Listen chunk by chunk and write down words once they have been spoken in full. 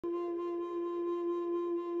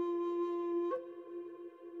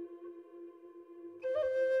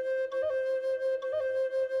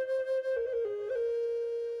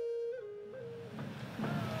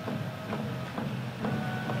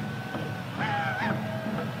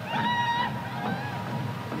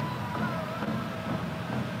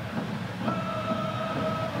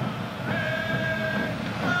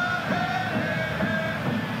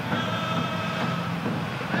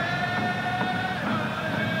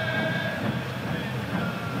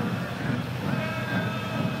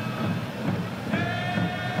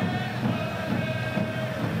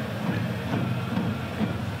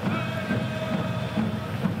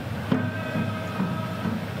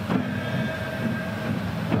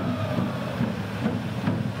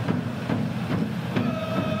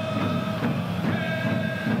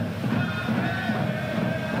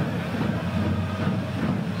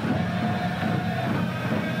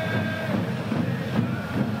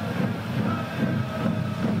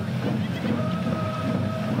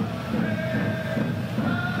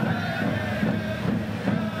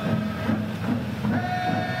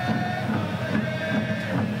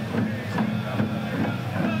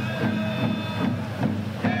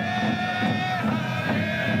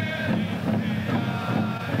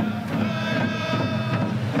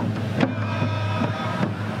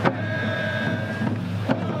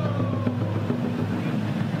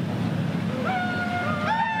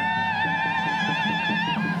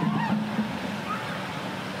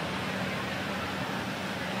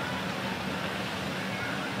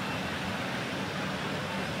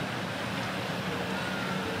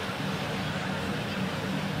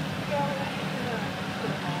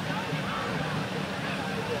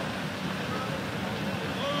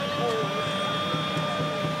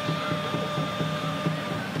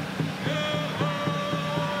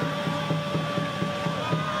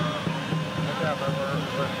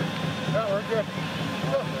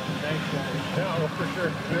Thanks, guys. Yeah, well, for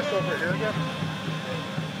sure. This over here again?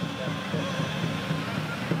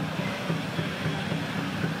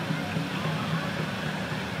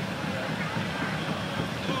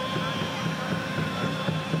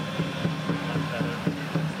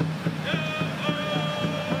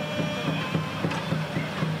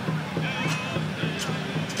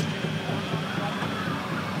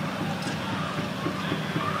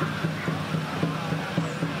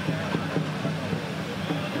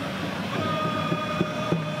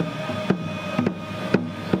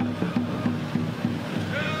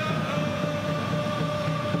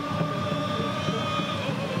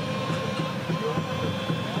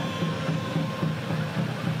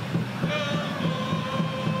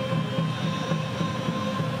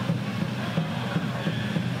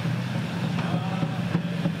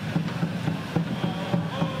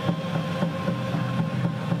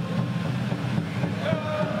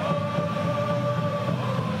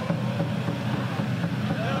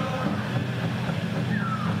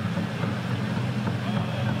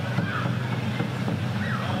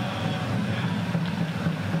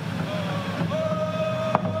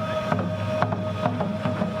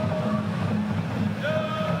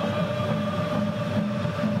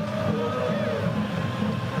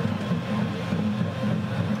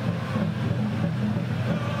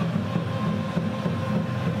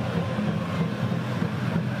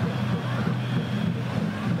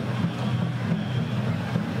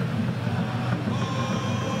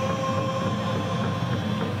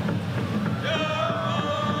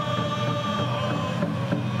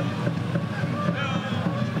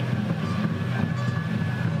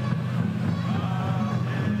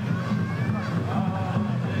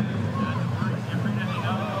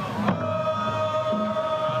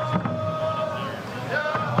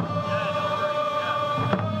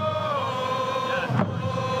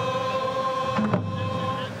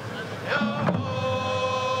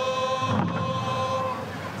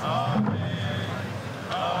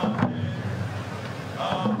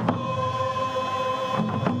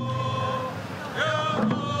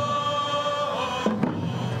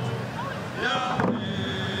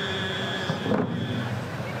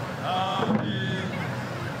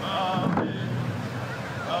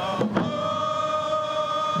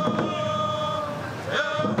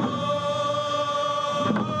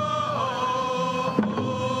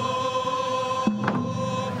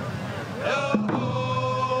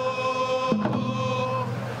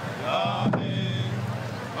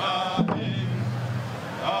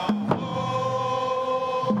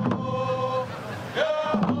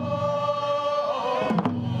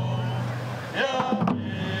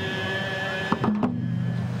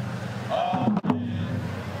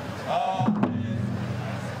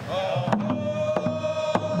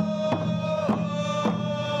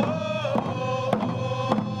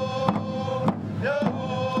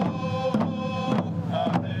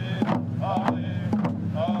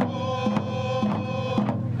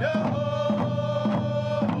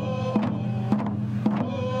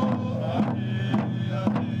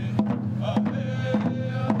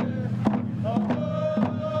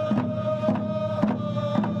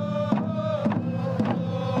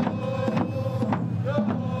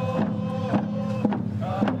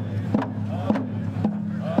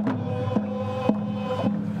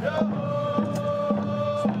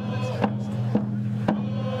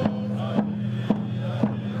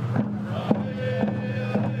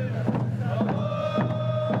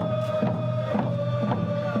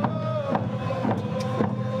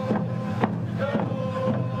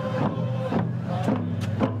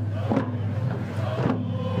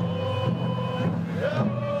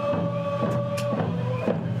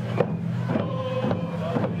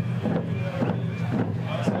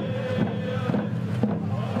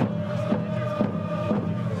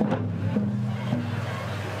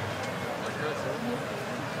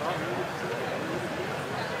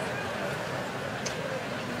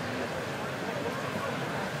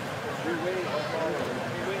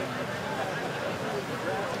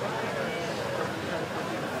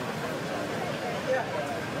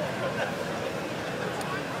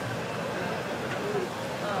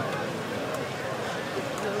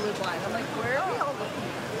 I'm like, where are we all looking?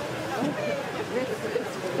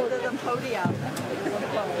 Go to the podium.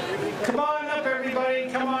 Come on up, everybody.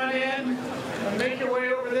 Come on in. And make your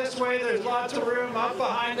way over this way. There's lots of room up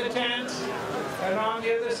behind the tents and on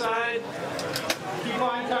the other side. Keep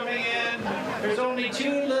on coming in. There's only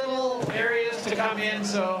 2 little areas to come in,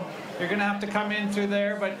 so you're going to have to come in through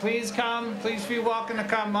there. But please come. Please feel welcome to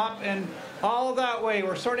come up and all that way.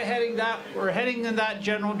 We're sort of heading in that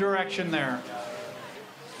general direction there.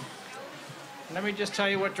 Let me just tell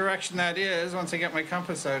you what direction that is once I get my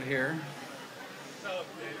compass out here. South.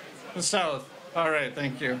 The south. All right,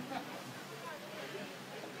 thank you.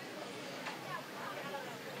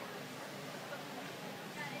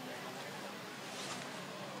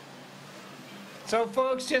 So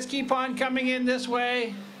folks, just keep on coming in this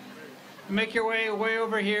way. Make your way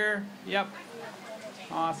over here. Yep.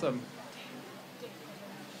 Awesome.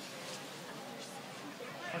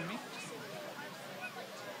 Pardon me?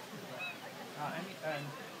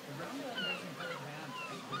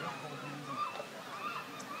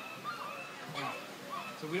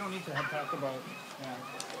 So we don't need to have talked about. Yeah.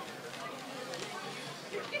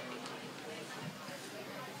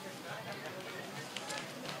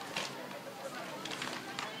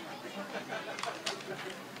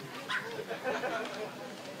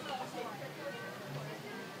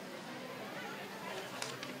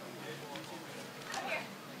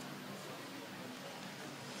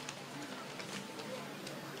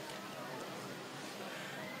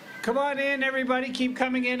 Come on in, everybody. Keep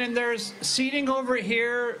coming in. And there's seating over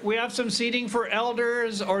here. We have some seating for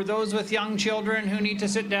elders or those with young children who need to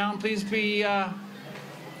sit down. Please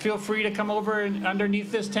feel free to come over and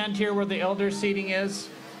underneath this tent here where the elder seating is.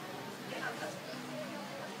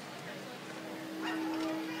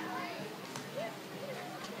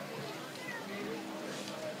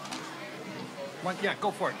 Yeah,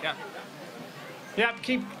 go for it. Yeah.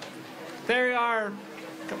 Yep, there you are.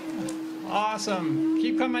 Awesome.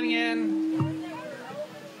 Keep coming in.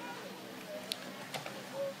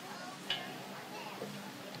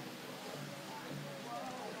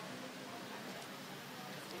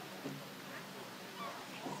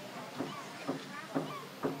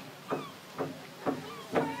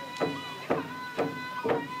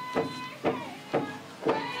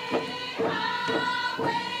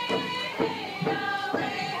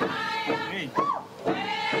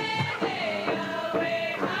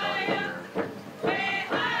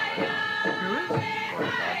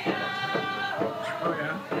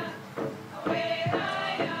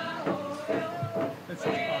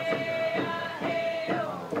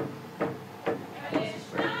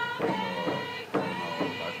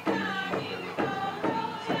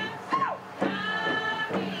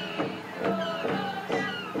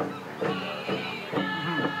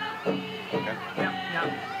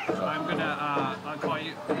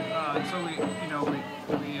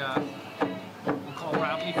 We'll call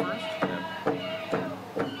Bradley first.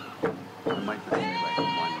 It might just be like 1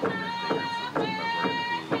 minute there, but we're going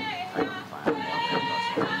to be tight on time.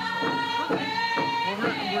 Well,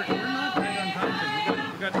 we're not tight on time because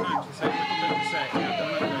we got time to say what we got to say. Yeah,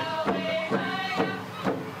 we're not tight.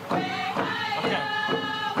 Okay.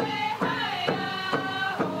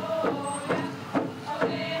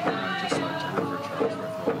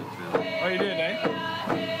 Oh, you did, eh?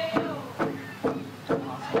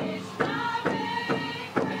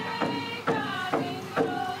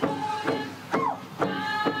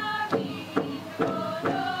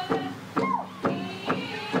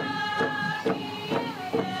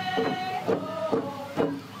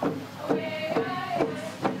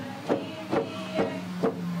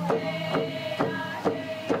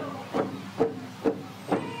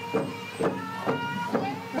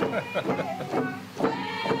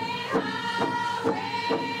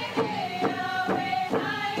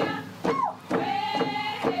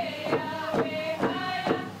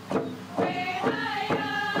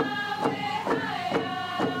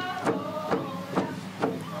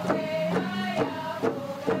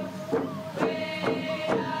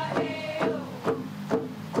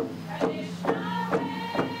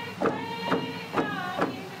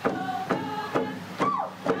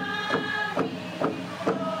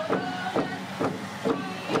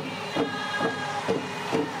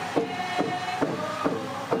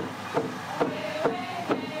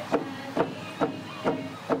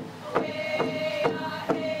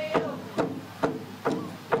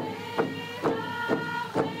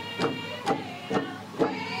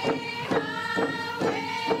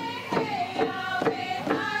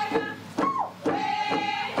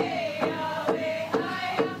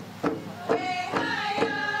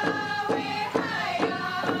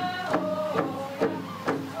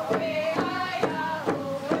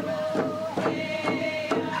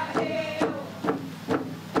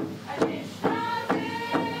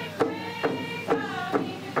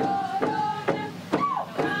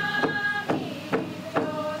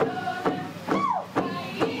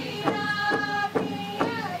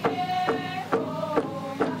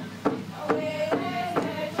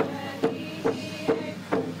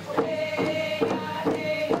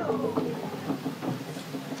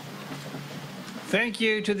 Thank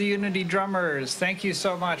you to the Unity drummers. Thank you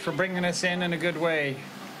so much for bringing us in a good way.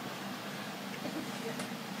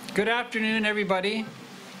 Good afternoon, everybody.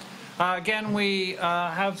 Again, we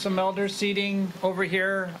have some elder seating over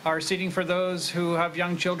here. Our seating for those who have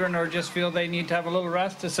young children or just feel they need to have a little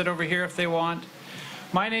rest to sit over here if they want.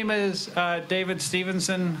 My name is David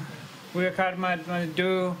Stevenson, and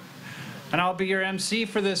I'll be your MC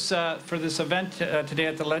for this event today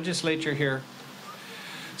at the legislature here.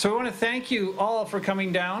 So I want to thank you all for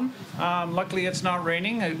coming down. Luckily, it's not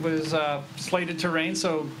raining. It was slated to rain,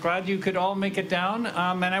 so glad you could all make it down.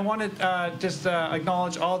 And I want to just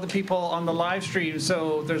acknowledge all the people on the live stream.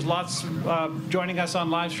 So there's lots joining us on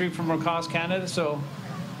live stream from across Canada, so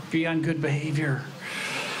be on good behavior.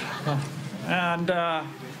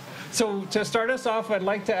 So to start us off, I'd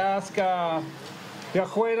like to ask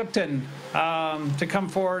Yahweh Lipton to come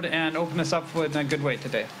forward and open us up with a good way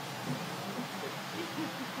today.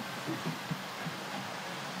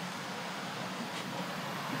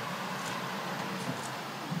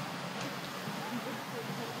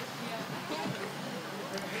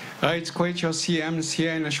 It's Quecho CMs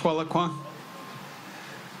here in Ashwalakwa.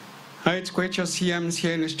 It's Quecho CMs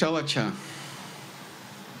here in Ashchalacha.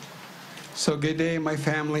 So good day, my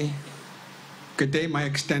family. Good day, my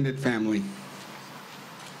extended family.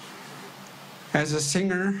 As a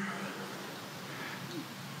singer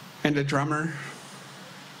and a drummer,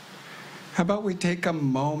 how about we take a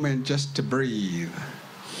moment just to breathe?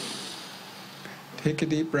 Take a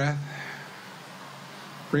deep breath.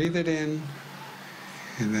 Breathe it in.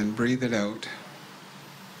 And then breathe it out.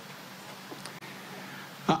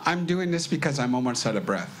 I'm doing this because I'm almost out of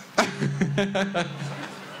breath.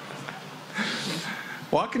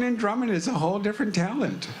 Walking and drumming is a whole different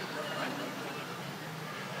talent.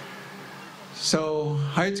 So,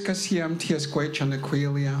 Heights Kasiam Tiasque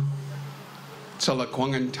Chanaquilia,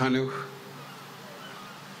 Salaquangan Tanu,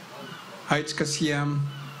 Heights Kasiam,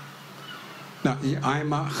 Na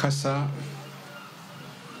Iama Khasa.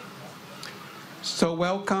 So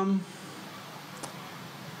welcome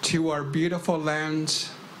to our beautiful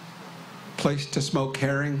land's place to smoke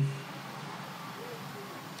herring.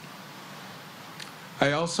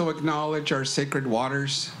 I also acknowledge our sacred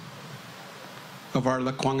waters of our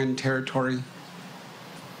Lekwungen territory.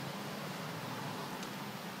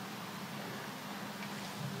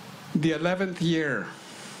 The 11th year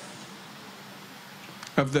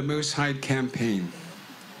of the Moose Hide campaign.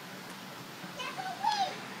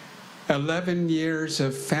 11 years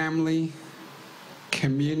of family,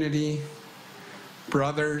 community,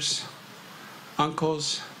 brothers,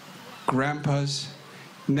 uncles, grandpas,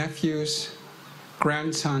 nephews,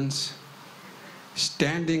 grandsons,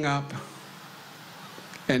 standing up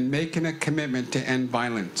and making a commitment to end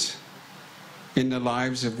violence in the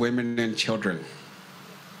lives of women and children.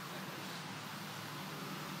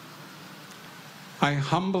 I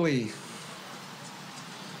humbly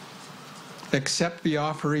accept the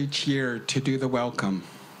offer each year to do the welcome,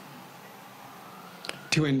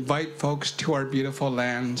 to invite folks to our beautiful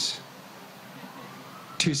lands,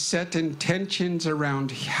 to set intentions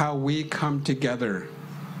around how we come together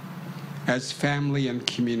as family and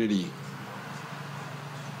community,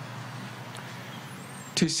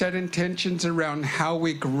 to set intentions around how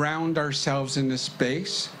we ground ourselves in this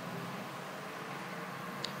space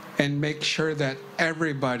and make sure that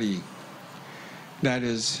everybody that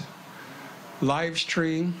is live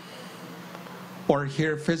stream or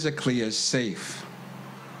here physically is safe.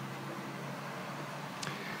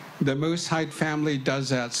 The Moose Hide family does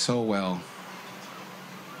that so well.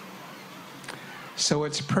 So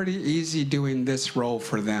it's pretty easy doing this role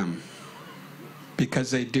for them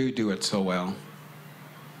because they do it so well.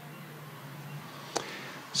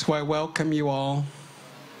 So I welcome you all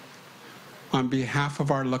on behalf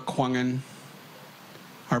of our Lekwungen,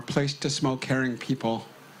 our place to smoke herring people,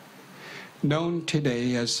 known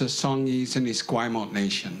today as the Songhees and Esquimalt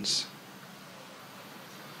nations.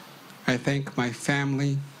 I thank my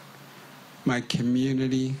family, my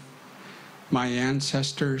community, my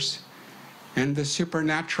ancestors, and the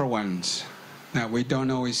supernatural ones that we don't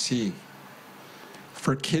always see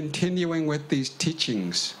for continuing with these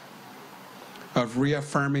teachings of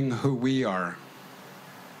reaffirming who we are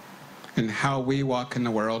and how we walk in the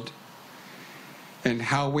world and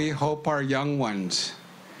how we hope our young ones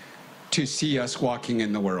to see us walking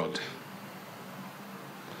in the world.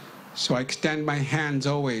 So I extend my hands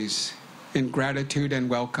always in gratitude and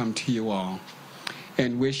welcome to you all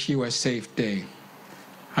and wish you a safe day.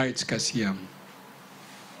 Heights Kasiyam.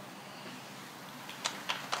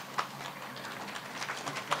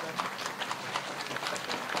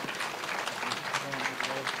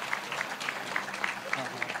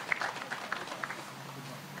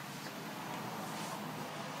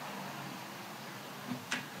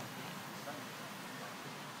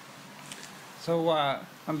 So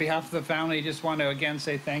on behalf of the family, just want to again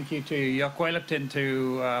say thank you to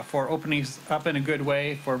Yakwelipton for opening us up in a good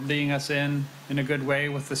way, for bringing us in a good way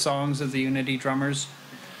with the songs of the Unity drummers,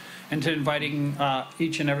 and to inviting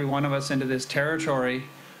each and every one of us into this territory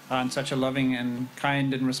in such a loving and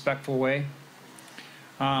kind and respectful way.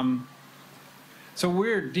 So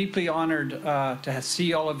we're deeply honored to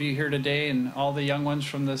see all of you here today and all the young ones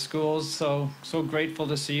from the schools. So grateful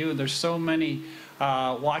to see you. There's so many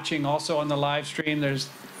watching also on the live stream. There's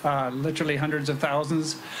literally hundreds of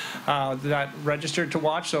thousands that registered to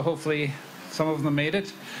watch. So hopefully some of them made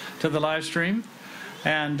it to the live stream.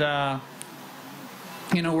 And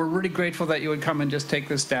you know, we're really grateful that you would come and just take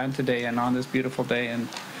this stand today and on this beautiful day. And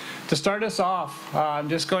to start us off, I'm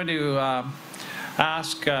just going to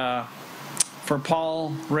ask for Paul,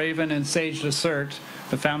 Raven, and Sage Dessert,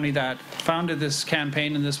 the family that founded this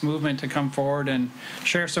campaign and this movement, to come forward and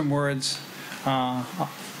share some words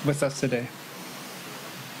with us today.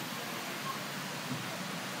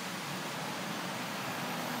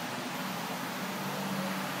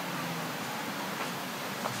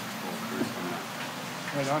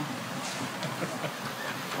 Right on.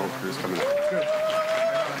 Whole crew's coming up. Good.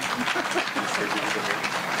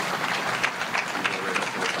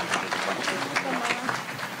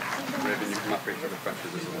 Raven, you come up right to the front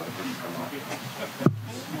because there's a lot of people coming up.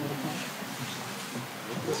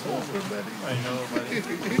 I know, buddy. You're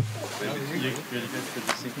good to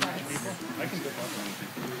see you. I can get up.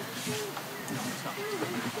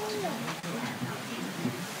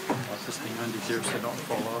 Watch this thing under here so don't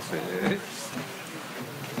fall off.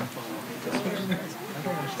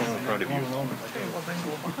 I'm proud of you.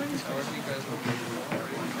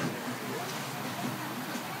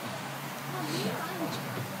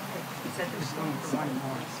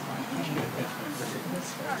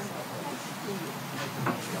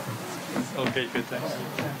 Okay, good, thanks.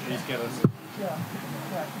 Please get us.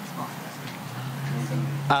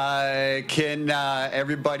 Can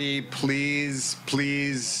everybody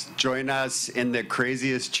please join us in the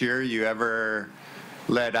craziest cheer you ever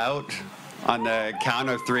let out on the count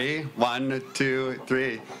of 3? 1, 2,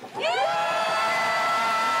 3.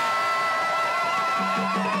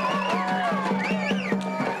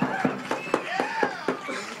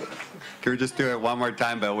 Can we just do it one more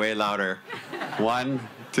time, but way louder? 1,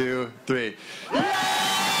 2, 3.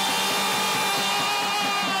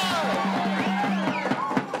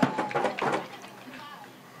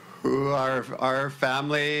 Our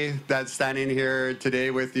family that's standing here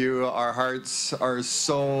today with you, our hearts are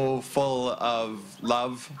so full of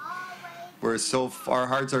love. Our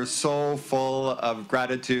hearts are so full of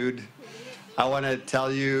gratitude. I want to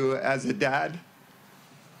tell you, as a dad,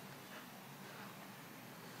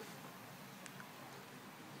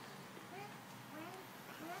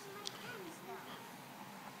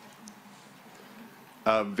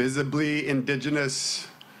 visibly Indigenous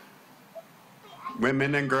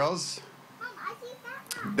women and girls,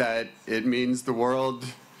 that it means the world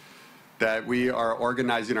that we are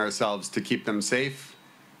organizing ourselves to keep them safe,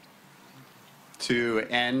 to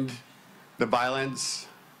end the violence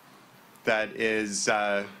that is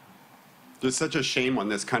just such a shame on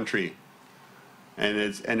this country, and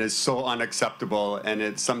is so unacceptable, and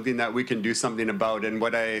it's something that we can do something about. And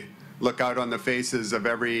what I look out on the faces of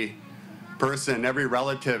every person, every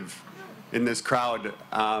relative in this crowd,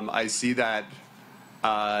 I see that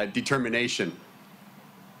determination,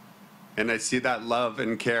 and I see that love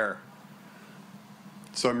and care.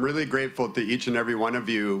 So I'm really grateful to each and every one of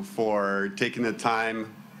you for taking the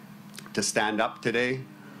time to stand up today,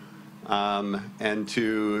 and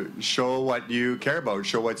to show what you care about,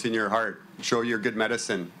 show what's in your heart, show your good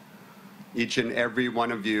medicine. Each and every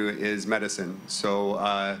one of you is medicine.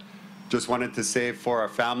 So just wanted to say, for our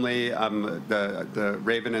family, the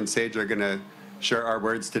Raven and Sage are going to share our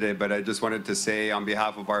words today, but I just wanted to say on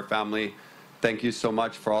behalf of our family, thank you so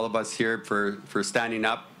much for all of us here for standing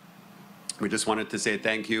up. We just wanted to say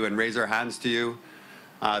thank you and raise our hands to you.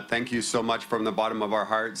 Thank you so much from the bottom of our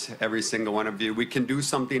hearts, every single one of you. We can do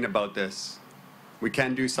something about this. We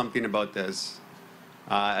can do something about this.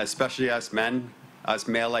 Especially us men, us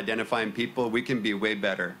male identifying people, we can be way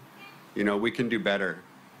better. You know, we can do better.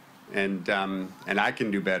 And I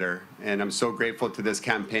can do better. And I'm so grateful to this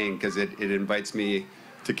campaign because it invites me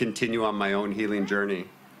to continue on my own healing journey.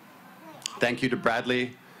 Thank you to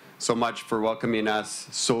Bradley so much for welcoming us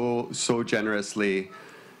so generously.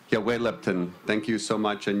 Yahweh Lipton, thank you so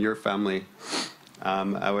much, and your family.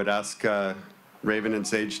 I would ask Raven and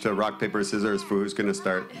Sage to rock, paper, scissors for who's going to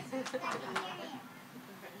start.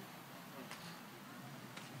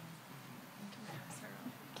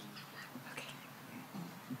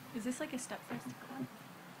 Is this like a step first?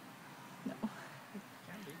 No.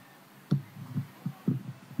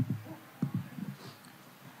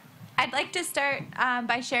 I'd like to start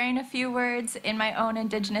by sharing a few words in my own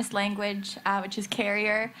Indigenous language, which is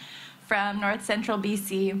Carrier, from North Central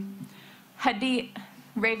BC. Hadi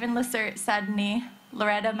Raven Lasert Sadni,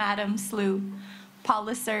 Loretta Madam Slew, Paul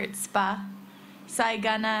Lasert Spa,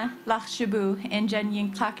 Saigana Lachshabu, Injan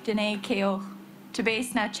Yinklaktane Keoch,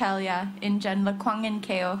 Tabase Nachalia, Injan Lakwangin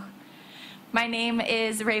Keoch. My name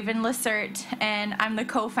is Raven Lasert, and I'm the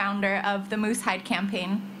co-founder of the Moose Hide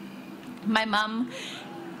campaign. My mom,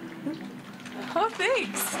 oh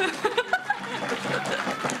thanks.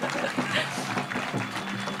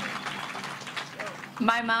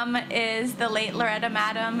 My mom is the late Loretta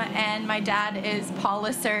Madam, and my dad is Paul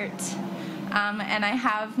Lasert. And I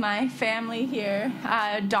have my family here,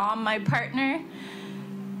 Dom, my partner,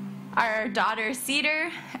 our daughter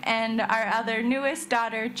Cedar, and our other newest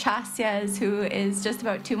daughter Chasias, who is just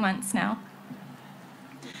about 2 months now.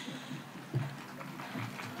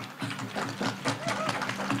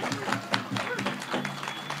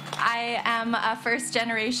 I am a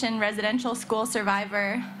first-generation residential school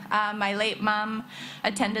survivor. My late mom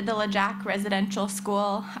attended the LeJac Residential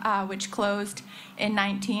School, which closed in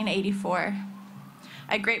 1984.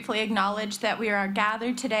 I gratefully acknowledge that we are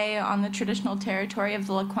gathered today on the traditional territory of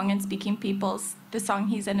the Lekwungen-speaking peoples, the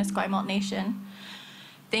Songhees and Esquimalt Nation.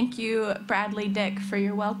 Thank you, Bradley Dick, for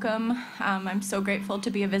your welcome. I'm so grateful to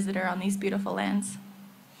be a visitor on these beautiful lands.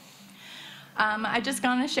 I just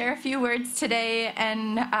want to share a few words today,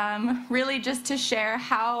 and really just to share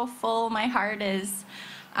how full my heart is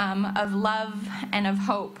of love and of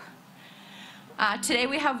hope. Today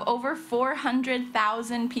we have over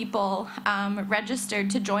 400,000 people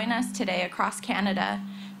registered to join us today across Canada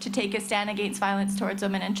to take a stand against violence towards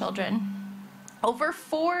women and children. Over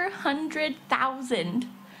 400,000.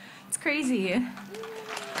 It's crazy.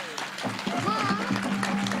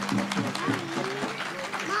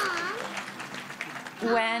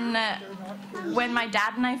 When my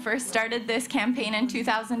dad and I first started this campaign in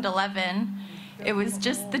 2011, it was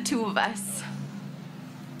just the two of us.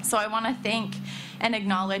 So I want to thank and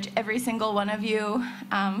acknowledge every single one of you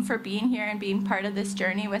for being here and being part of this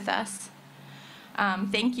journey with us.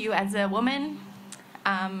 Thank you as a woman,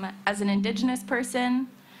 as an Indigenous person,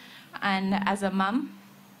 and as a mom.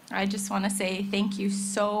 I just want to say thank you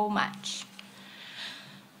so much.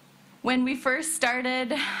 When we first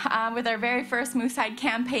started with our very first Moose Hide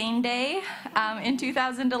campaign day in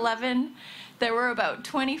 2011, there were about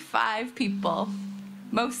 25 people,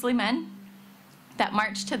 mostly men, that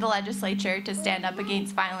marched to the legislature to stand up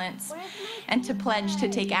against violence and to pledge to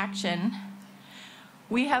take action.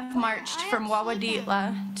 We have marched from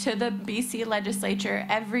Wawaditla to the BC legislature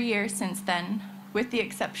every year since then, with the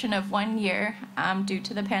exception of 1 year due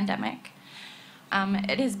to the pandemic.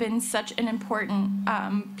 It has been such an important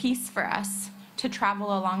piece for us to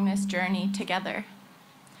travel along this journey together.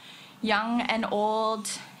 Young and old,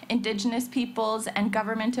 Indigenous peoples and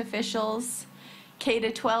government officials,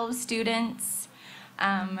 K-12 students,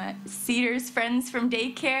 Cedar's friends from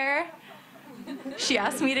daycare. She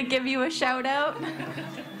asked me to give you a shout out.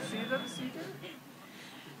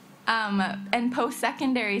 And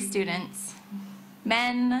post-secondary students,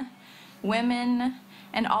 men, women,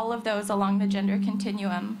 and all of those along the gender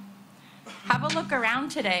continuum. Have a look around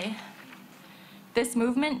today. This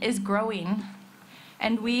movement is growing,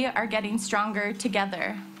 and we are getting stronger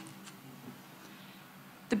together.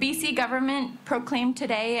 The BC government proclaimed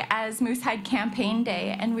today as Moose Hide Campaign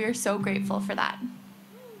Day, and we are so grateful for that.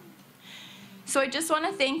 So I just want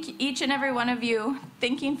to thank each and every one of you.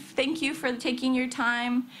 Thank you for taking your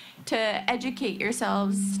time to educate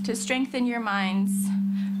yourselves, to strengthen your minds,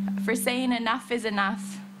 for saying enough is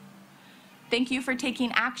enough. Thank you for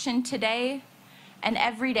taking action today and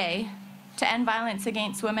every day to end violence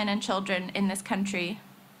against women and children in this country.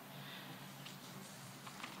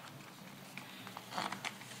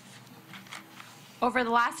 Over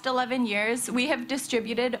the last 11 years, we have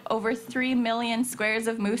distributed over 3 million squares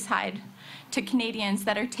of moose hide to Canadians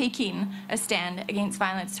that are taking a stand against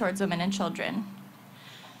violence towards women and children.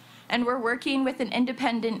 And we're working with an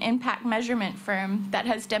independent impact measurement firm that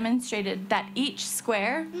has demonstrated that each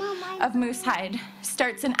square of moose hide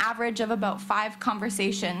starts an average of about 5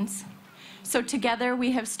 conversations. So together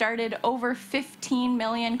we have started over 15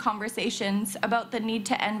 million conversations about the need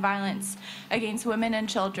to end violence against women and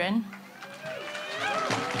children.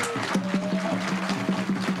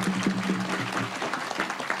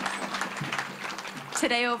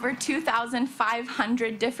 Today, over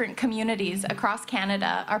 2,500 different communities across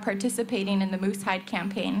Canada are participating in the Moose Hide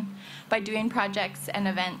campaign by doing projects and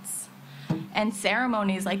events and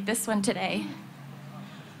ceremonies like this one today.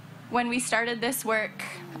 When we started this work,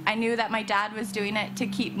 I knew that my dad was doing it to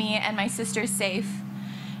keep me and my sisters safe,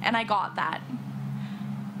 and I got that.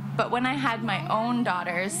 But when I had my own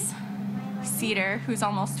daughters, Cedar, who's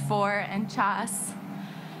almost 4, and Chas,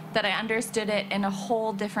 that I understood it in a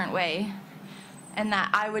whole different way, and that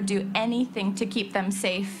I would do anything to keep them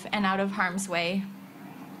safe and out of harm's way.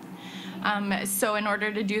 So in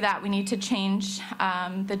order to do that, we need to change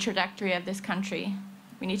the trajectory of this country.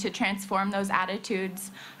 We need to transform those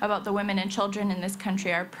attitudes about the women and children in this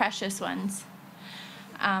country, our precious ones.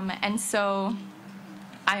 And so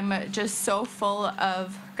I'm just so full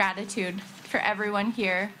of gratitude for everyone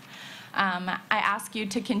here. I ask you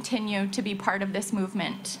to continue to be part of this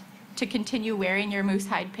movement, to continue wearing your moose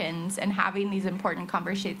hide pins and having these important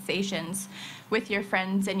conversations with your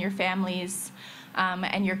friends and your families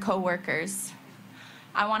and your co-workers.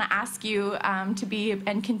 I want to ask you to be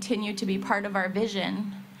and continue to be part of our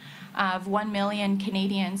vision of 1 million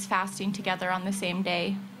Canadians fasting together on the same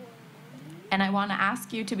day. And I want to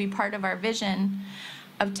ask you to be part of our vision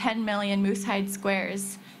of 10 million moose hide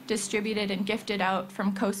squares distributed and gifted out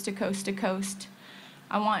from coast to coast to coast.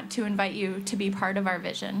 I want to invite you to be part of our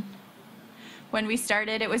vision. When we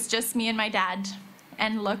started, it was just me and my dad,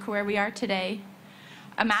 and look where we are today.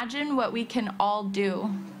 Imagine what we can all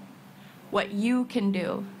do, what you can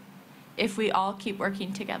do, if we all keep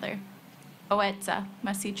working together. Oetza,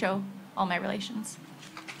 Masicho, all my relations.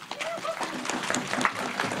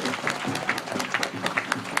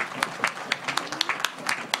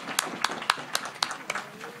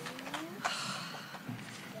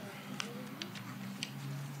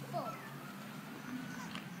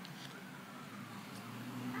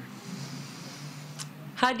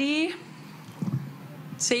 Hadi,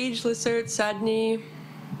 Sage Lissert Sadni,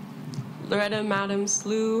 Loretta Madam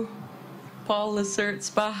Slew, Paul Lissert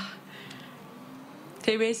Spa,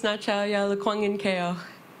 Tebes Nachaya Lakwangin Keo,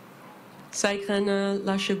 Saikana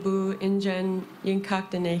Lashabu Injen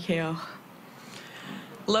Yinkak Dene Keo.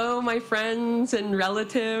 Hello, my friends and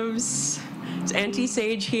relatives. It's Auntie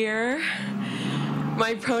Sage here.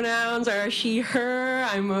 My pronouns are she, her.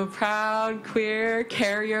 I'm a proud, queer,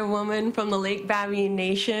 carrier woman from the Lake Babian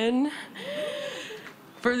Nation.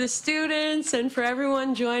 For the students and for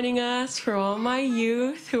everyone joining us, for all my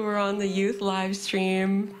youth who are on the youth live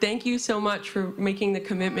stream, thank you so much for making the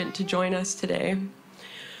commitment to join us today.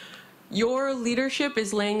 Your leadership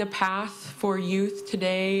is laying the path for youth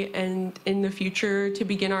today and in the future to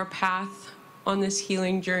begin our path on this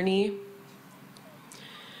healing journey.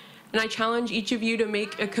 And I challenge each of you to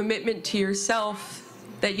make a commitment to yourself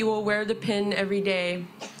that you will wear the pin every day.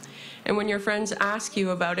 And when your friends ask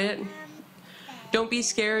you about it, don't be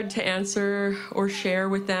scared to answer or share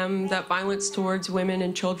with them that violence towards women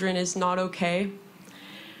and children is not okay.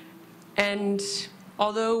 And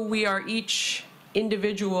although we are each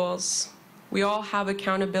individuals, we all have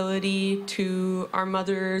accountability to our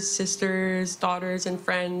mothers, sisters, daughters, and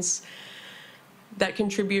friends that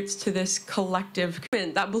contributes to this collective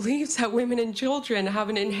commitment that believes that women and children have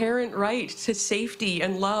an inherent right to safety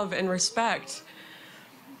and love and respect.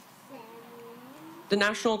 The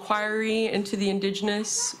National Inquiry into the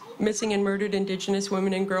Missing and Murdered Indigenous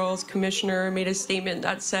Women and Girls Commissioner made a statement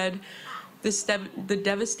that said the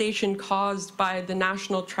devastation caused by the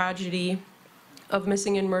national tragedy of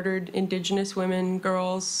missing and murdered Indigenous women,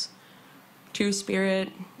 girls, Two-Spirit,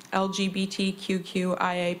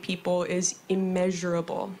 LGBTQIA people is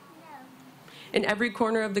immeasurable. In every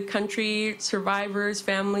corner of the country, survivors,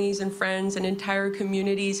 families, and friends, and entire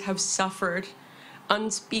communities have suffered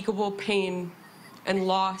unspeakable pain and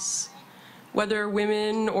loss, whether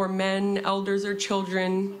women or men, elders or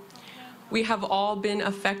children. We have all been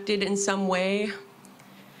affected in some way,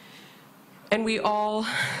 and we all,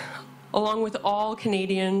 along with all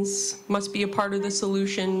Canadians, must be a part of the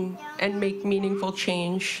solution and make meaningful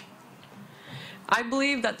change. I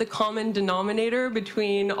believe that the common denominator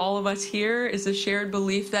between all of us here is the shared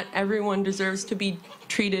belief that everyone deserves to be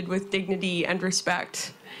treated with dignity and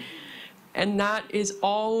respect. And that is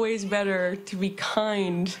always better to be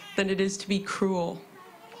kind than it is to be cruel.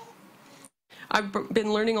 I've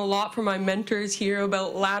been learning a lot from my mentors here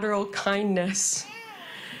about lateral kindness.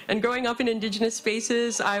 And growing up in Indigenous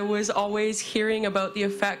spaces, I was always hearing about the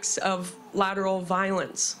effects of lateral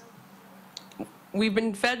violence. We've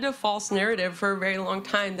been fed a false narrative for a very long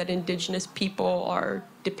time that Indigenous people are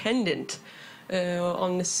dependent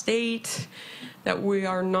on the state, that we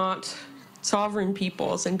are not sovereign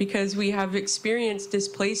peoples. And because we have experienced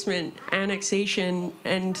displacement, annexation,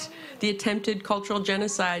 and the attempted cultural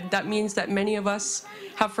genocide, that means that many of us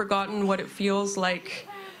have forgotten what it feels like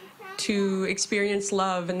to experience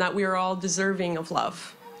love and that we are all deserving of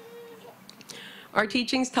love. Our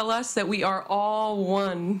teachings tell us that we are all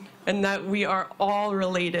one and that we are all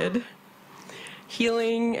related.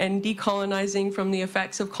 Healing and decolonizing from the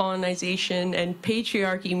effects of colonization and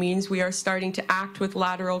patriarchy means we are starting to act with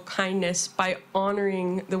lateral kindness by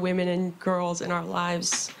honoring the women and girls in our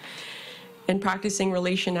lives and practicing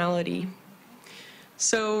relationality.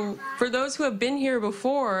 So for those who have been here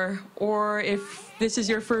before, or if this is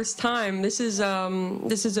your first time, this is a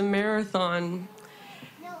marathon.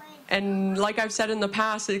 And like I've said in the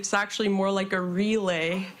past, it's actually more like a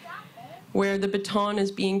relay where the baton is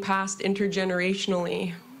being passed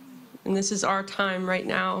intergenerationally. And this is our time right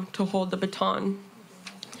now to hold the baton.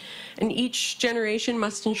 And each generation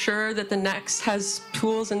must ensure that the next has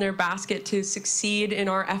tools in their basket to succeed in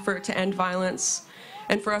our effort to end violence.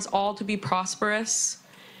 And for us all to be prosperous,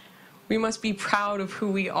 we must be proud of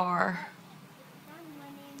who we are.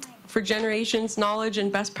 For generations, knowledge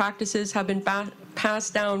and best practices have been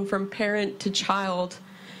passed down from parent to child,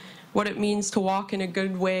 what it means to walk in a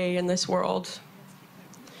good way in this world.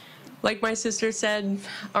 Like my sister said,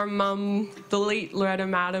 our mom, the late Loretta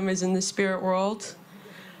Madam, is in the spirit world,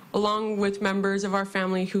 along with members of our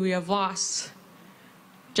family who we have lost.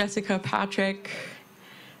 Jessica, Patrick,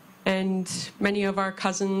 and many of our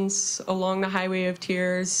cousins along the Highway of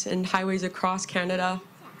Tears and highways across Canada.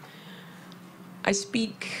 I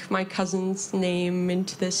speak my cousin's name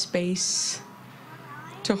into this space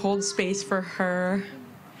to hold space for her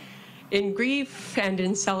in grief and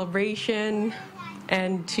in celebration,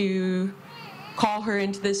 and to call her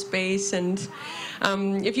into this space. And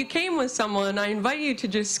if you came with someone, I invite you to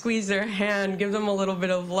just squeeze their hand, give them a little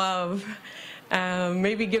bit of love.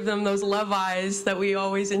 Maybe give them those love eyes that we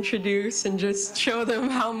always introduce, and just show them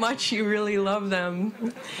how much you really love them.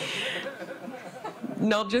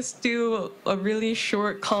 And I'll just do a really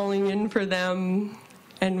short calling in for them,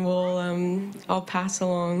 and I'll pass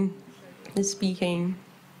along the speaking.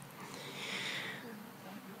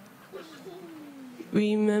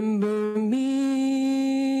 Remember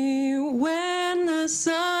me when the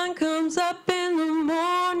sun comes up in the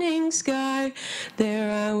morning sky. There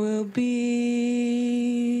I will be,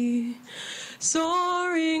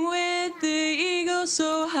 soaring with the eagle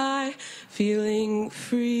so high, feeling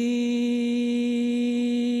free.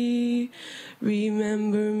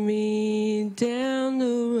 Remember me down the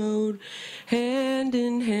road, hand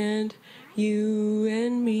in hand, you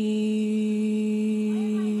and me.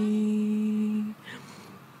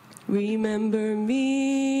 Remember me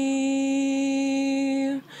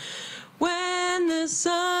when the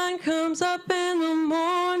sun comes up in the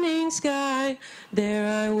morning sky. There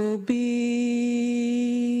I will be,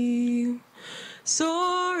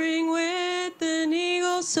 soaring with an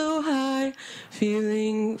eagle so high,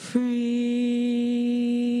 feeling free.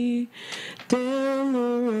 Down the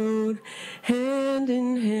road, hand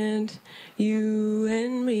in hand, you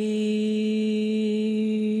and me.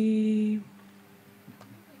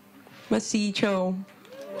 Masicho.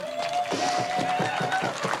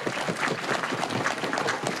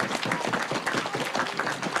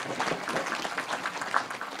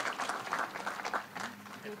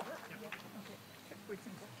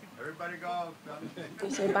 Everybody go. You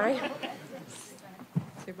say bye?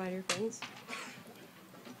 Say bye to your friends.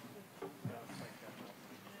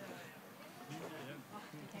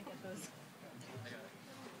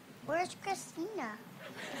 Where's Christina?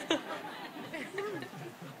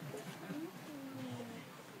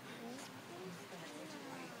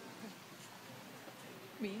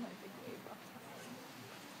 Me, I think wave off.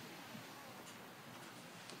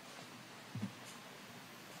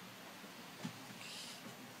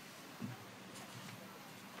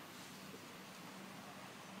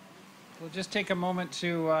 We'll just take a moment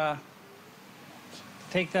to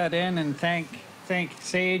take that in and thank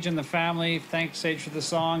Sage and the family. Thank Sage for the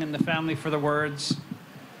song and the family for the words.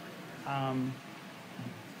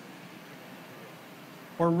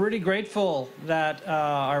 We're really grateful that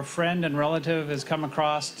our friend and relative has come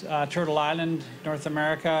across Turtle Island, North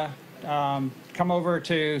America, come over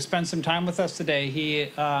to spend some time with us today.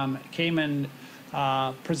 He came and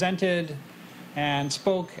presented and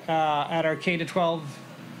spoke at our K-12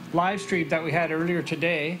 live stream that we had earlier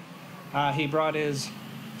today. He brought his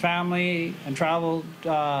family and traveled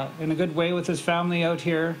in a good way with his family out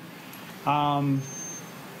here. And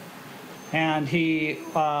he,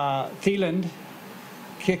 Thieland,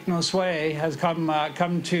 Kick No Sway, has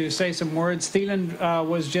come to say some words. Thieland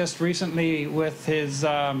was just recently with his,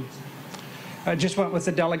 just went with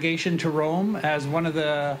the delegation to Rome as one of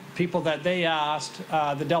the people that they asked,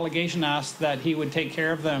 the delegation asked that he would take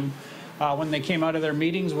care of them when they came out of their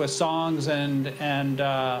meetings with songs and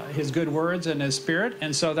his good words and his spirit.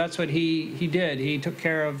 And so that's what he did. He took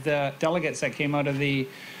care of the delegates that came out of the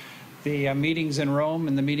meetings in Rome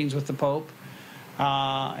and the meetings with the Pope.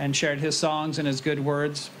 and shared his songs and his good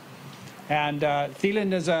words. And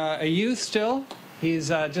Thielen is a youth still. He's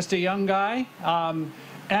just a young guy,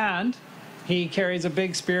 and he carries a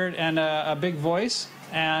big spirit and a big voice.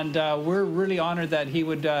 And we're really honored that he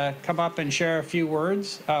would come up and share a few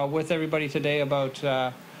words with everybody today about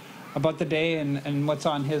the day and what's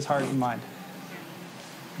on his heart and mind.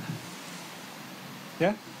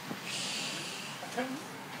 Yeah?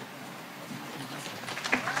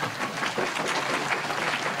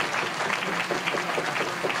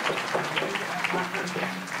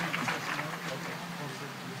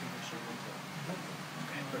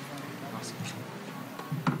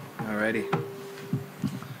 Alrighty.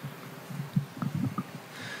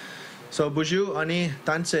 So buju ani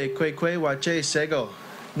tanse kwe wache sego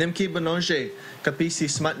nimki banonje kapisi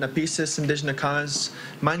smat napisis indigenous cause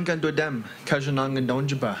mangandodem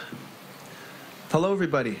kajanangandonjaba. Hello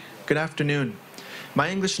everybody. Good afternoon. My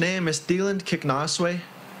English name is Thielen Kiknaswe.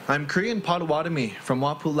 I'm Korean Potawatomi from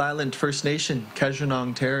Wapul Island First Nation,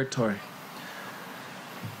 Kajanong Territory.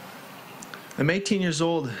 I'm 18 years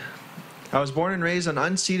old. I was born and raised on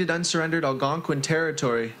unceded, unsurrendered Algonquin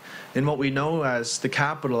territory in what we know as the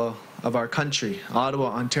capital of our country,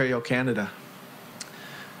 Ottawa, Ontario, Canada.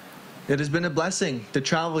 It has been a blessing to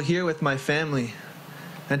travel here with my family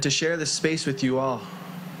and to share this space with you all.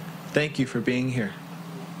 Thank you for being here.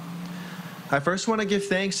 I first want to give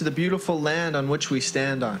thanks to the beautiful land on which we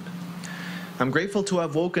stand on. I'm grateful to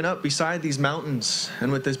have woken up beside these mountains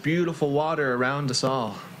and with this beautiful water around us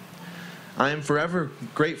all. I am forever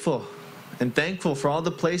grateful and thankful for all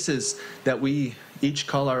the places that we each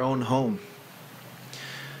call our own home.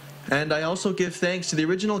 And I also give thanks to the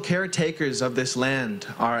original caretakers of this land,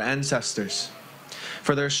 our ancestors,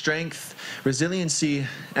 for their strength, resiliency,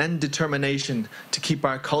 and determination to keep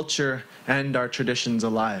our culture and our traditions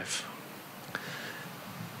alive.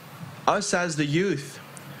 Us as the youth,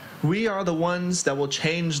 we are the ones that will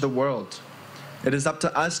change the world. It is up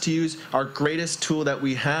to us to use our greatest tool that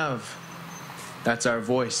we have. That's our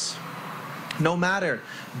voice. No matter,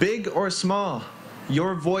 big or small,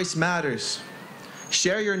 your voice matters.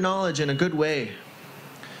 Share your knowledge in a good way.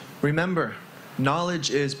 Remember,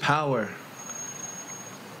 knowledge is power.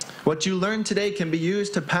 What you learn today can be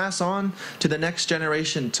used to pass on to the next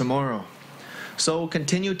generation tomorrow. So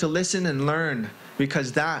continue to listen and learn,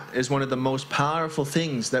 because that is one of the most powerful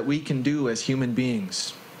things that we can do as human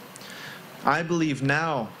beings. I believe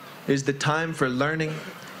now is the time for learning,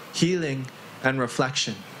 healing, and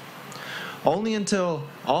reflection. Only until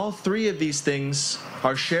all three of these things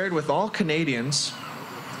are shared with all Canadians,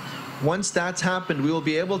 once that's happened, we will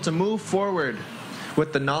be able to move forward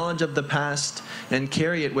with the knowledge of the past and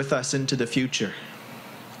carry it with us into the future.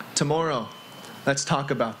 Tomorrow, let's talk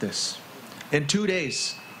about this. In 2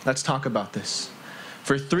 days, let's talk about this.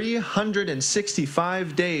 For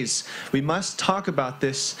 365 days, we must talk about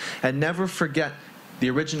this and never forget the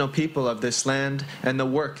original people of this land and the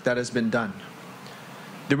work that has been done.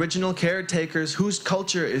 The original caretakers whose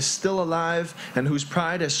culture is still alive and whose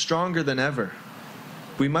pride is stronger than ever.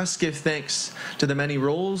 We must give thanks to the many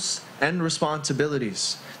roles and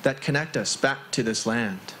responsibilities that connect us back to this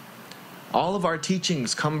land. All of our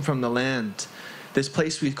teachings come from the land. This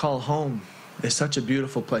place we call home is such a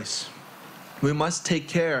beautiful place. We must take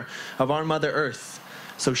care of our Mother Earth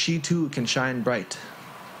so she too can shine bright.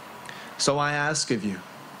 So I ask of you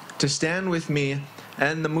to stand with me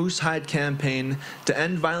and the Moose Hide campaign to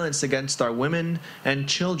end violence against our women and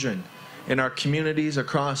children in our communities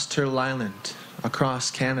across Turtle Island, across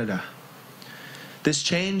Canada. This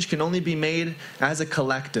change can only be made as a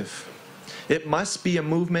collective. It must be a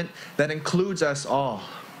movement that includes us all,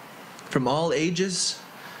 from all ages,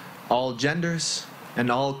 all genders,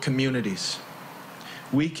 and all communities.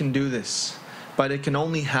 We can do this, but it can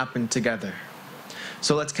only happen together.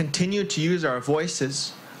 So let's continue to use our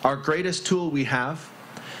voices, our greatest tool we have.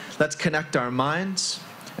 Let's connect our minds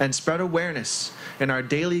and spread awareness in our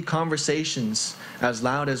daily conversations as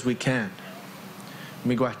loud as we can.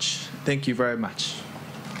 Miigwech. Thank you very much.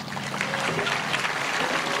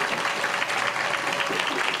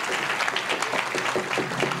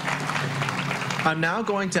 I'm now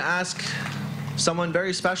going to ask someone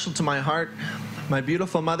very special to my heart, my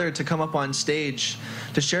beautiful mother, to come up on stage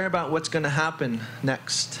to share about what's going to happen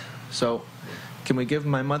next. So, can we give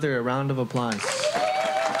my mother a round of applause?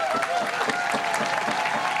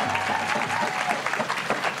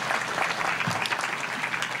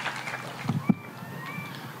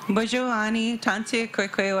 Bonjour, Ani, Tanti,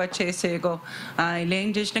 Kwekwe, Wachesego,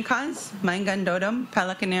 Indigenous cause, Mangandodam,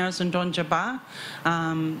 Pelicaneros, and Donjaba,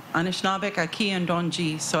 Anishinaabe, Aki, and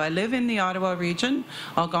Donji. So I live in the Ottawa region,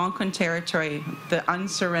 Algonquin territory, the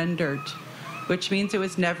unsurrendered, which means it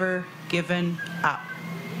was never given up.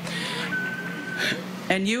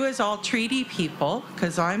 And you as all treaty people,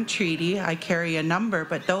 because I'm treaty, I carry a number,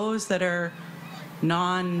 but those that are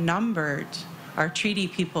non-numbered are treaty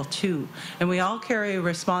people too. And we all carry a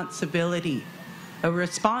responsibility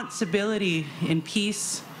in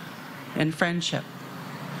peace and friendship.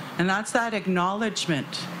 And that's that acknowledgement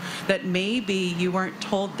that maybe you weren't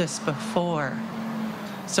told this before.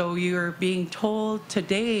 So you're being told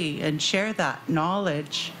today, and share that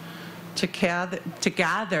knowledge to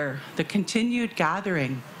gather, the continued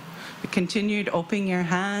gathering, the continued opening your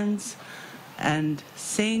hands and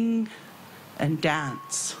sing and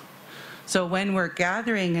dance. So when we're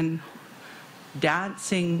gathering and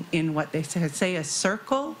dancing in what they say a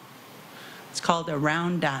circle, it's called a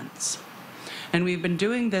round dance. And we've been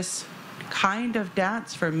doing this kind of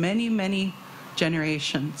dance for many, many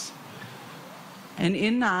generations. And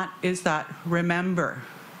in that is that remember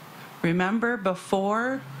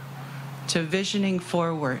before to visioning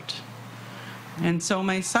forward. And so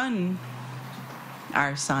my son,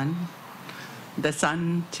 our son, the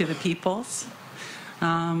son to the peoples,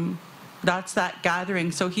 that's that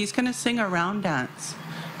gathering. So he's going to sing a round dance.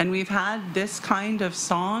 And we've had this kind of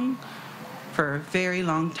song for a very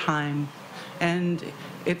long time. And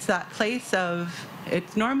it's that place of,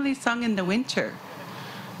 it's normally sung in the winter,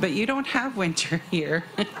 but you don't have winter here.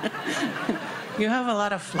 You have a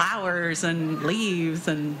lot of flowers and leaves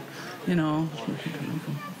and, you know,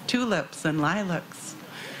 tulips and lilacs.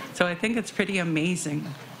 So I think it's pretty amazing.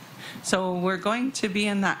 So we're going to be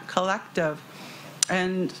in that collective.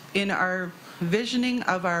 And in our visioning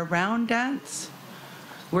of our round dance,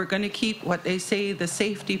 we're going to keep what they say the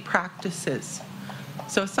safety practices.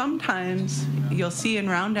 So sometimes you'll see in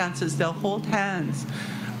round dances, they'll hold hands.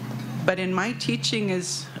 But in my teaching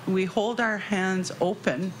is we hold our hands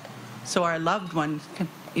open so our loved one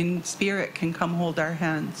in spirit can come hold our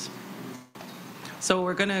hands. So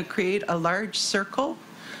we're going to create a large circle,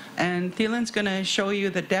 and Thielen's going to show you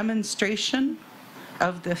the demonstration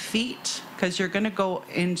of the feet, because you're going to go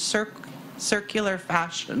in circular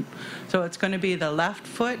fashion. So it's going to be the left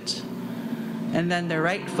foot, and then the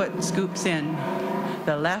right foot scoops in.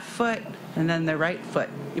 The left foot, and then the right foot.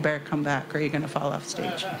 You better come back or you're going to fall off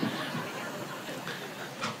stage.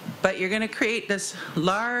 But you're going to create this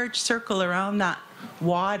large circle around that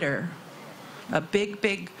water, a big,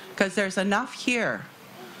 because there's enough here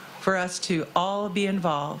for us to all be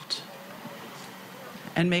involved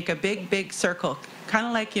and make a big circle. Kind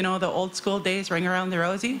of like, you know, the old school days, ring around the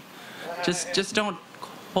rosy. Just don't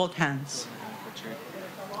hold hands.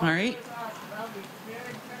 All right?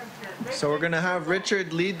 So we're going to have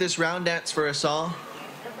Richard lead this round dance for us all.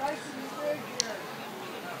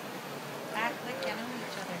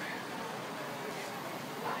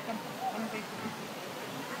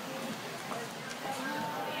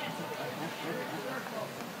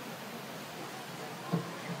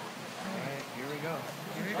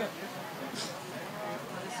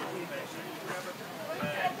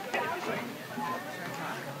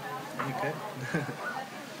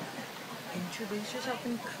 Introduce yourself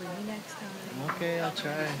in Cree next time. Okay, I'll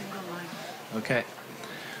try. Okay.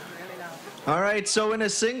 All right, so in a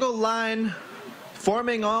single line,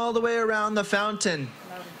 forming all the way around the fountain,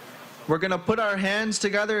 we're going to put our hands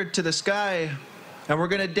together to the sky, and we're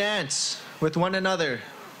going to dance with one another.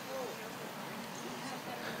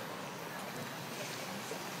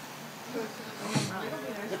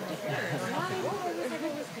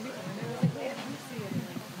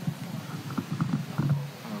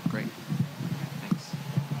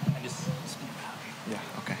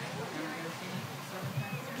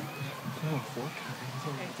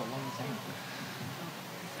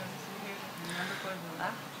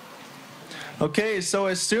 Okay, so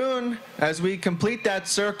as soon as we complete that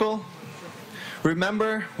circle,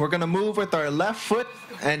 remember, we're going to move with our left foot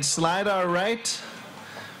and slide our right,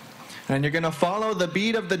 and you're going to follow the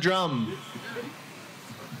beat of the drum.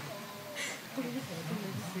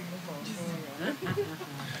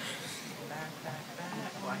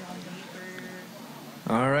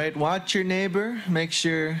 All right, watch your neighbor, make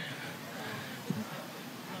sure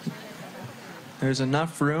there's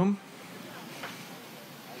enough room.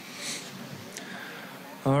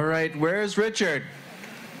 All right, where's Richard?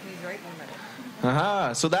 He's right in the middle.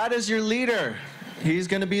 Aha, so that is your leader. He's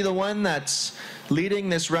going to be the one that's leading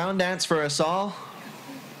this round dance for us all.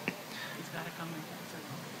 He's got to come in.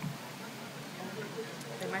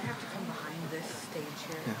 They might have to come behind this stage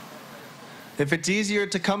here. Yeah. If it's easier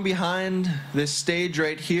to come behind this stage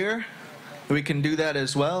right here, we can do that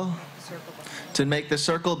as well. To make the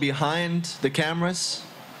circle behind the cameras.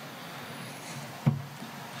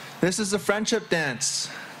 This is a friendship dance.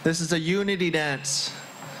 This is a unity dance.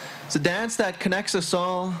 It's a dance that connects us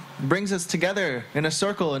all, brings us together in a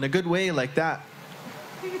circle in a good way like that.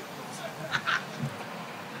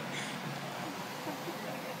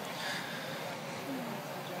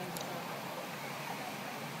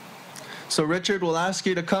 So Richard will ask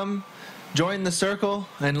you to come, join the circle,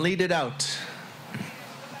 and lead it out.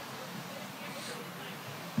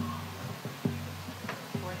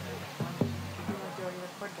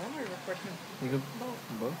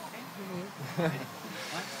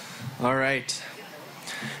 All right.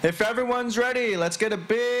 If everyone's ready, let's get a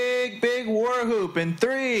big, big war whoop in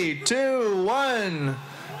 3, 2, 1.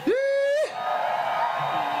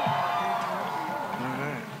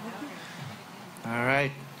 All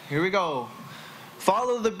right, here we go.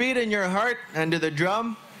 Follow the beat in your heart and to the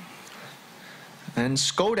drum. And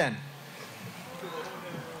Skoden.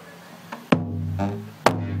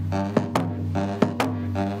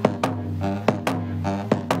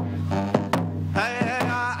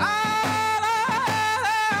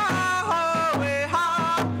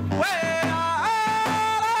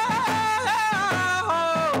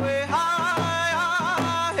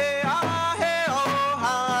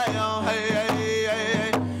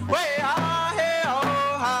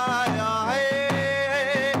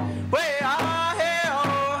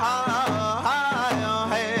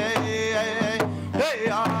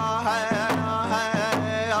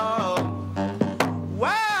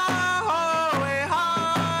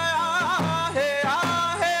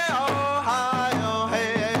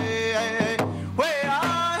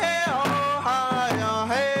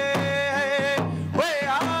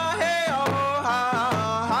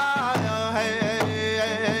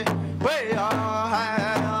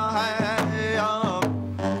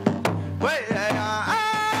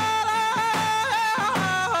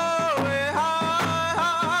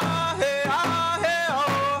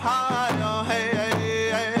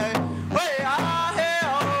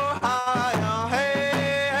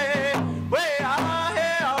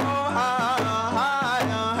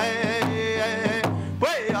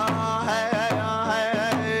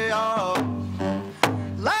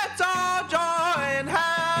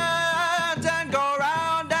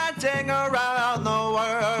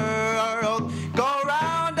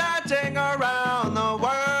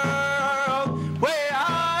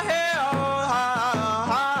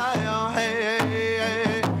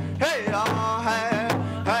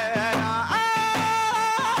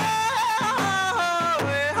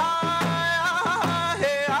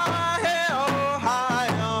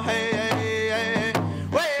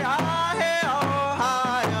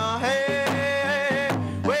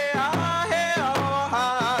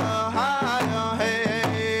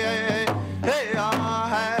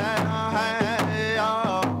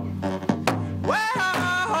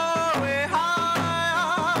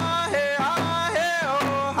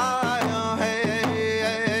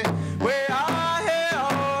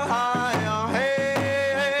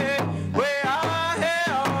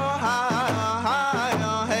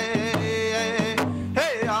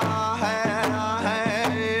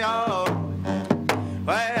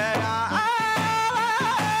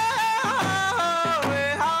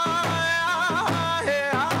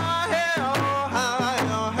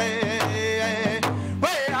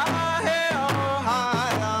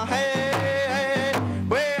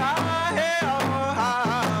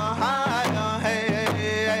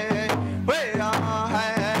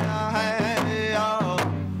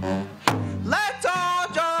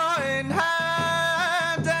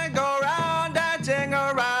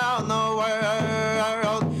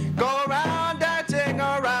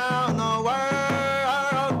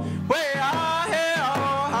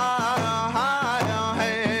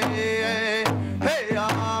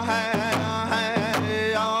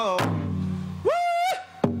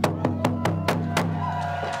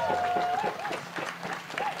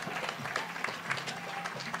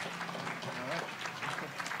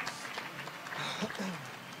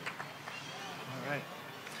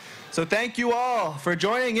 So thank you all for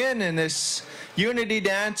joining in this unity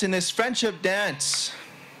dance, in this friendship dance.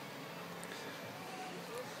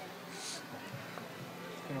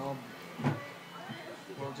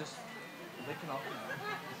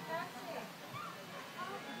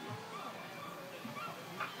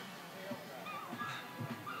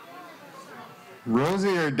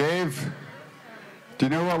 Rosie or Dave, do you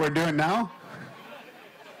know what we're doing now?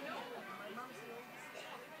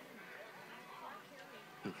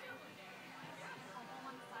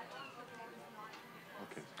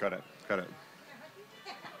 Okay, got it.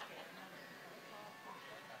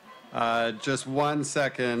 Just 1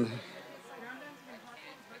 second.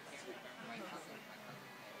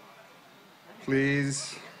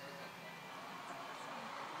 Please.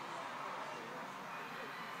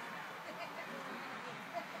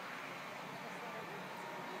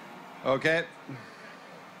 Okay.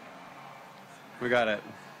 We got it.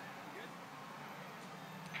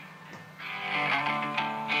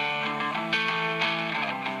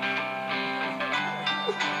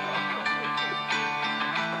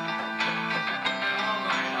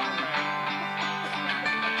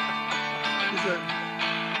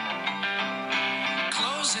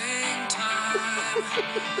 Closing time.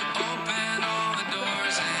 Open all the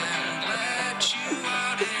doors and let you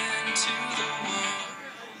out into the world.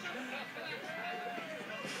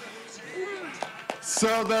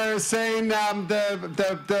 So they're saying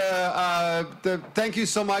thank you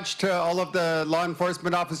so much to all of the law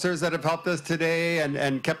enforcement officers that have helped us today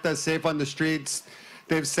and kept us safe on the streets.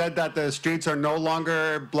 They've said that the streets are no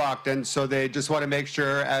longer blocked, and so they just want to make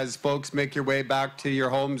sure as folks make your way back to your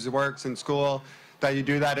homes, works, and school, that you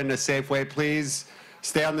do that in a safe way. Please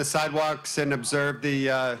stay on the sidewalks and observe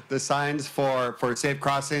the signs for safe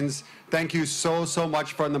crossings. Thank you so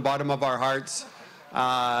much from the bottom of our hearts.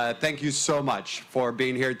 Thank you so much for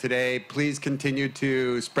being here today. Please continue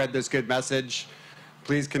to spread this good message.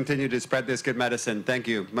 Please continue to spread this good medicine. Thank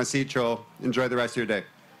you. Masicho. Enjoy the rest of your day.